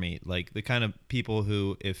you'll ever meet. Like the kind of people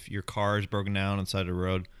who, if your car is broken down on the side of the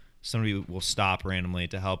road, somebody will stop randomly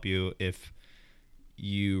to help you if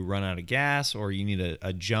you run out of gas or you need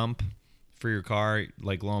a jump for your car,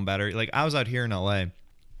 like low on battery. Like I was out here in LA,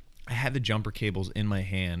 I had the jumper cables in my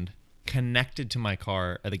hand connected to my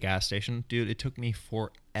car at the gas station. Dude, it took me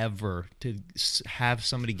forever to have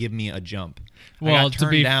somebody give me a jump. Well, I got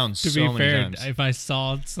turned down so many times. If I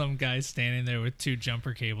saw some guy standing there with 2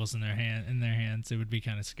 jumper cables in their hands, it would be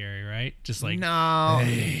kind of scary, right? Just like, no.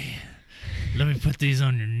 Hey, let me put these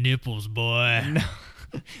on your nipples, boy. No.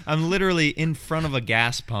 I'm literally in front of a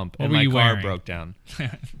gas pump and my car broke down.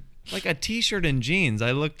 Like a t-shirt and jeans.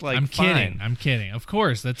 I looked like I'm kidding. Of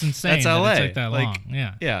course, that's insane. That's LA. It's like that long.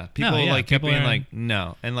 Yeah. Yeah. People kept being like,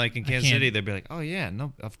 no. And like in Kansas City, they'd be like, oh yeah,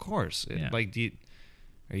 no, of course. Like,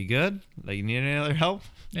 are Are you good? Like, you need any other help?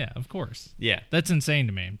 Yeah, of course. Yeah. That's insane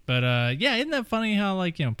to me. But yeah, isn't that funny how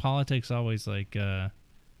like, you know, politics always like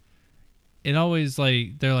it always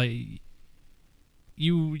like they're like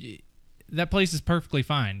that place is perfectly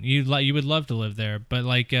fine. You would love to live there, but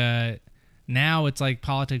like now it's like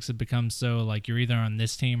politics have become so like you're either on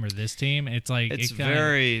this team or this team. It's like it's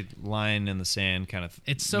very line in the sand kind of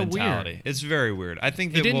it's so mentality. Weird. It's very weird. I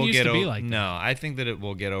think that we'll get over like no, I think that it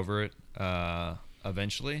will get over it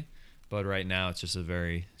eventually, but right now it's just a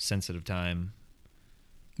very sensitive time.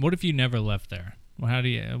 What if you never left there? Well, how do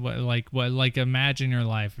you like imagine your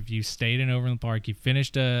life if you stayed in Overland Park, you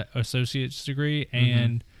finished a associate's degree,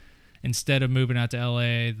 and instead of moving out to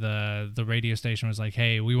LA, the radio station was like,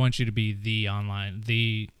 "Hey, we want you to be the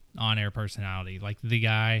on-air personality, like the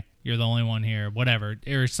guy. You're the only one here, whatever,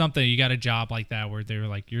 or something." You got a job like that where they were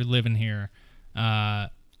like, "You're living here."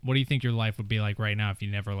 What do you think your life would be like right now if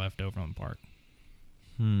you never left Overland Park?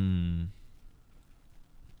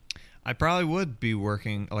 I probably would be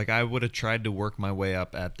working. Like, I would have tried to work my way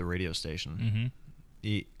up at the radio station.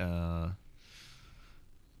 It would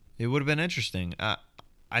have been interesting.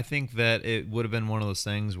 I think that it would have been one of those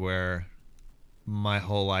things where my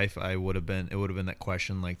whole life it would have been that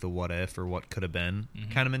question, like the what if or what could have been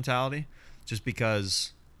kind of mentality. Just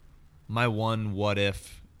because my one what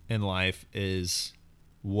if in life is,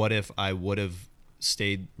 what if I would have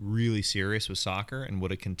stayed really serious with soccer and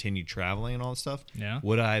would have continued traveling and all that stuff? Yeah.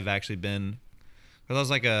 Would I have actually been? Because I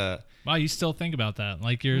was like wow, you still think about that?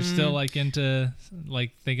 Like you're still like into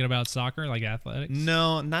like thinking about soccer, like athletics?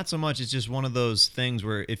 No, not so much. It's just one of those things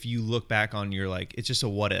where if you look back on your like, it's just a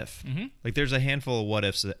what if. Like there's a handful of what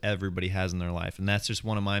ifs that everybody has in their life, and that's just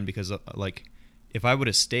one of mine because like if I would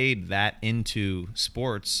have stayed that into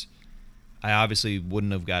sports, I obviously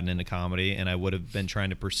wouldn't have gotten into comedy, and I would have been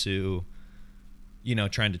trying to pursue,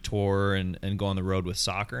 trying to tour and go on the road with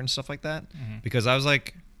soccer and stuff like that. Because I was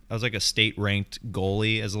like a state ranked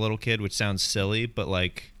goalie as a little kid, which sounds silly, but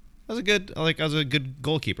like I was a good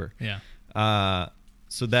goalkeeper. Yeah.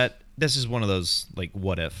 So this is one of those like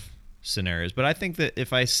what if scenarios. But I think that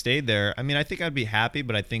if I stayed there, I mean, I think I'd be happy,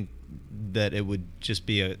 but I think that it would just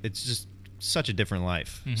be it's just such a different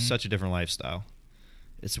life, such a different lifestyle.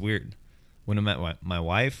 It's weird. When I met my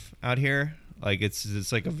wife out here, like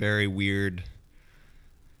it's like a very weird,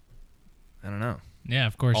 I don't know. Yeah,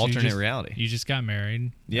 of course. Alternate reality. You just got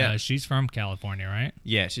married. Yeah. She's from California, right?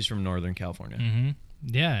 Yeah, she's from Northern California.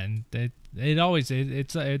 Yeah, and it always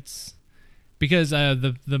it's because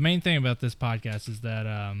the main thing about this podcast is that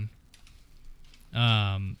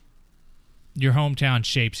your hometown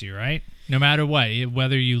shapes you, right? No matter what,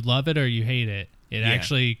 whether you love it or you hate it, it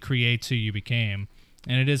actually creates who you became.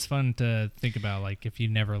 And it is fun to think about, like, if you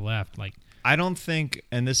never left. Like, I don't think,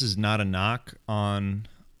 and this is not a knock on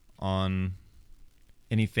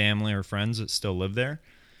any family or friends that still live there,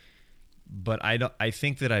 but I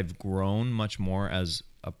think that I've grown much more as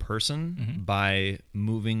a person by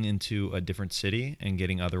moving into a different city and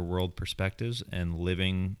getting other world perspectives and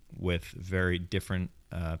living with very different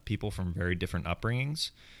people from very different upbringings.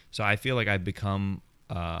 So I feel like I've become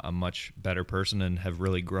a much better person and have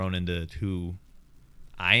really grown into who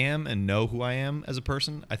I am and know who I am as a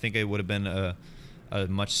person. I think it would have been a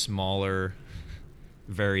much smaller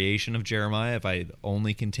variation of Jeremiah if I had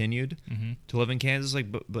only continued to live in Kansas.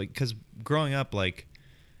 Like, because growing up, like,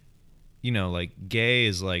 like gay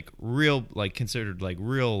is like real, like considered like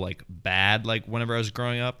real, like bad. Like whenever I was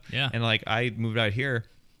growing up, and like I moved out here,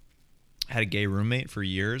 had a gay roommate for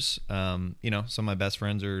years. Some of my best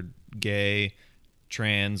friends are gay,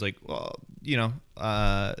 trans, like, well,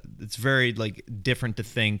 it's very like different to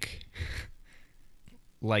think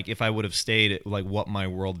like if I would have stayed, like what my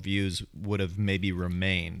worldviews would have maybe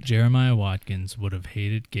remained. Jeremiah Watkins would have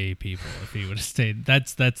hated gay people if he would have stayed.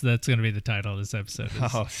 That's going to be the title of this episode.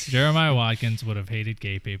 Jeremiah Watkins would have hated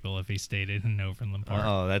gay people if he stayed in Overland Park.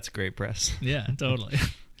 Oh, that's great press. Yeah, totally.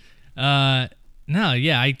 No,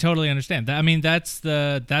 yeah, I totally understand. I mean, that's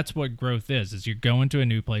what growth is you're going to a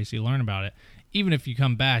new place, you learn about it. Even if you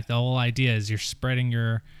come back, the whole idea is you're spreading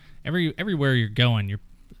everywhere you're going, you're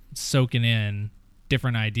soaking in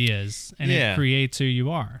different ideas, and it creates who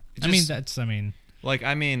you are. I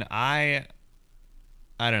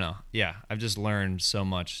don't know. Yeah, I've just learned so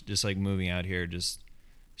much just like moving out here, just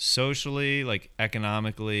socially, like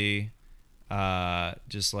economically,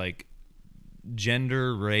 just like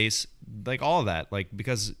gender, race, like all of that. Like,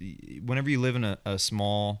 because whenever you live in a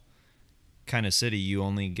small kind of city, you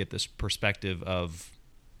only get this perspective of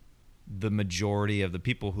the majority of the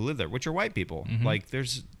people who live there, which are white people. Like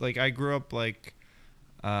there's like, I grew up like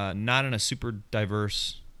not in a super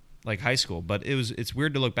diverse like high school. But it's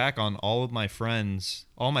weird to look back on all of my friends,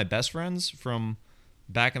 all my best friends from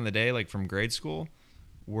back in the day, like from grade school,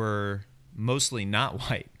 were mostly not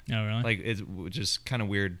white. Oh, really? Like it's just kind of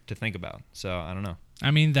weird to think about. So I don't know.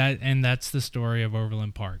 I mean that's the story of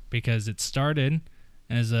Overland Park, because it started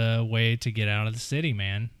as a way to get out of the city,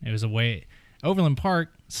 man. It was a way. Overland Park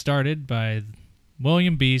started by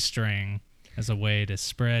William B. String as a way to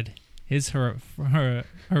spread his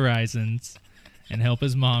horizons and help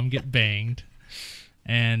his mom get banged,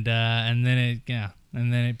 and then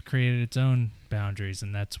it created its own boundaries,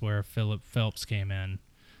 and that's where Philip Phelps came in,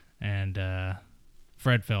 and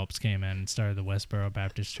Fred Phelps came in and started the Westboro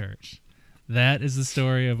Baptist Church. That is the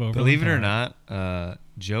story of Overland Believe it or Park. not,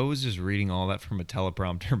 Joe was just reading all that from a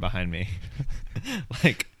teleprompter behind me.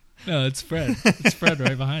 Like, no, it's Fred. It's Fred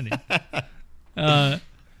right behind you.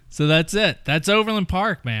 So that's it. That's Overland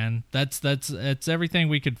Park, man. That's everything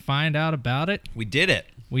we could find out about it. we did it.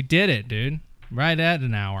 We did it, dude. Right at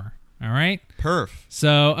an hour. All right. Perf.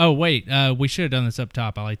 So, wait. We should have done this up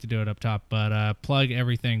top. I like to do it up top, but plug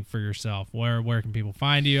everything for yourself. Where can people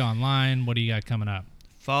find you online? What do you got coming up?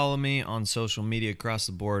 Follow me on social media across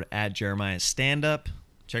the board at Jeremiah Standup.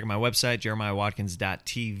 Check out my website,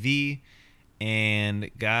 jeremiahwatkins.tv.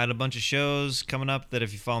 And got a bunch of shows coming up that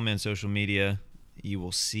if you follow me on social media, you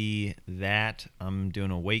will see that. I'm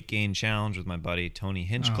doing a weight gain challenge with my buddy Tony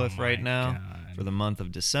Hinchcliffe right now for the month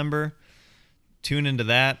of December. Tune into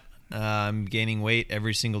that. I'm gaining weight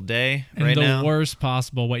every single day right now. The worst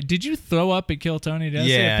possible way. Did you throw up at Kill Tony? Did I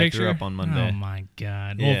see a picture? I threw up on Monday. Oh, my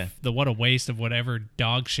God. Yeah. Well, what a waste of whatever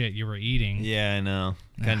dog shit you were eating. Yeah, I know.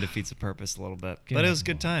 Kind of defeats the purpose a little bit. But it was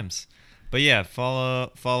good times. But yeah,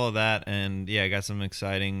 follow that. And yeah, I got some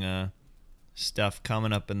exciting stuff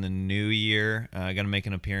coming up in the new year. I got to make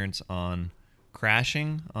an appearance on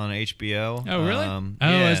Crashing on HBO. Oh, really?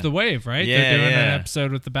 Yeah. As the Wave, right? Yeah, They're doing yeah. an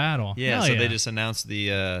episode with the battle. Yeah, Hell so they just announced the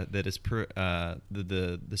that it's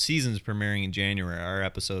the season's premiering in January. Our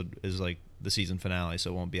episode is like the season finale, so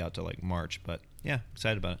it won't be out till like March. But yeah,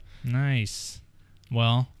 excited about it. Nice.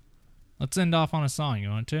 Well, let's end off on a song. You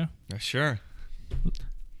want to? Sure.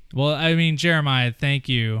 Well, I mean, Jeremiah, thank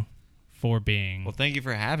you for being Well, thank you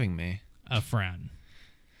for having me. a friend.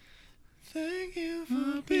 Thank you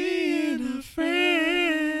for being a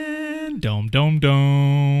friend. Dome, dome,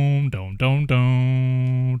 dome, dome, dome,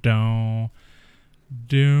 dome, dome,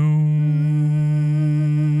 doom.